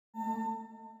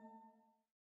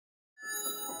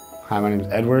Hi, my name is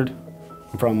Edward.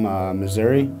 I'm from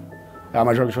Missouri.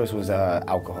 My drug of choice was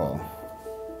alcohol.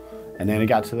 And then it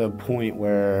got to the point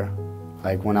where,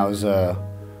 like, when I was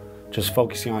just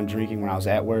focusing on drinking when I was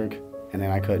at work, and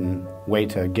then I couldn't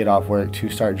wait to get off work to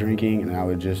start drinking, and I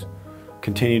would just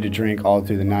continue to drink all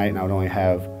through the night, and I would only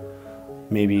have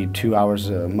maybe 2 hours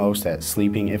most at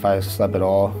sleeping if I slept at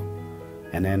all.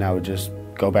 And then I would just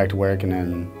go back to work and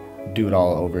then do it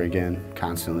all over again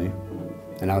constantly.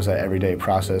 And that was an everyday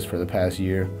process for the past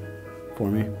year for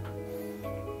me.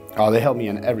 Oh, they helped me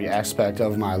in every aspect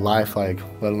of my life, like,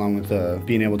 let alone with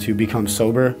being able to become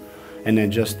sober. And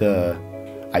then just the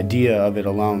idea of it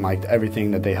alone, like, everything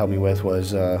that they helped me with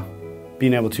was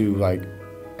being able to, like,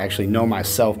 actually know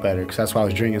myself better, because that's why I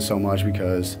was drinking so much,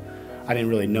 because I didn't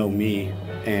really know me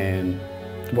and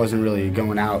wasn't really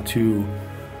going out to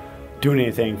doing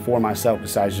anything for myself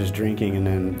besides just drinking. And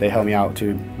then they helped me out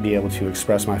to be able to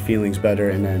express my feelings better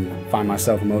and then find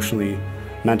myself emotionally,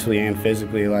 mentally, and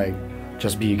physically, like,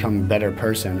 just become a better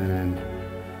person. And then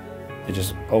it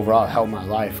just overall helped my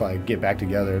life, like, get back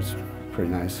together. It's pretty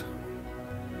nice.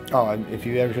 Oh, if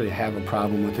you ever really have a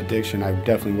problem with addiction, I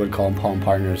definitely would call them Palm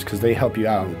Partners, because they help you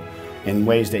out in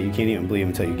ways that you can't even believe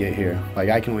until you get here. Like,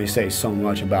 I can only say so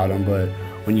much about them, but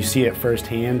when you see it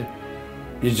firsthand,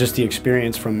 it's just the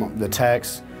experience from the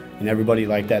techs and everybody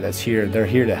like that that's here. They're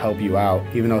here to help you out,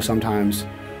 even though sometimes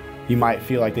you might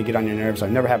feel like they get on your nerves.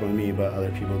 Like, never happened with me, but other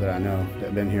people that I know that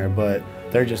have been here. But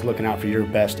they're just looking out for your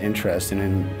best interest, and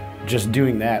then just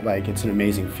doing that, like, it's an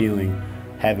amazing feeling,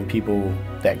 having people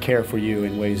that care for you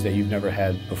in ways that you've never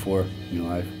had before in your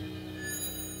life.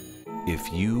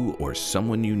 If you or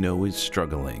someone you know is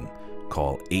struggling,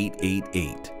 call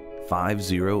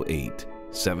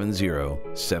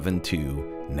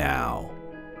 888-508-7072 now.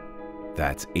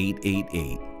 That's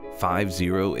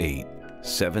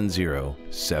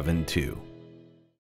 888-508-7072.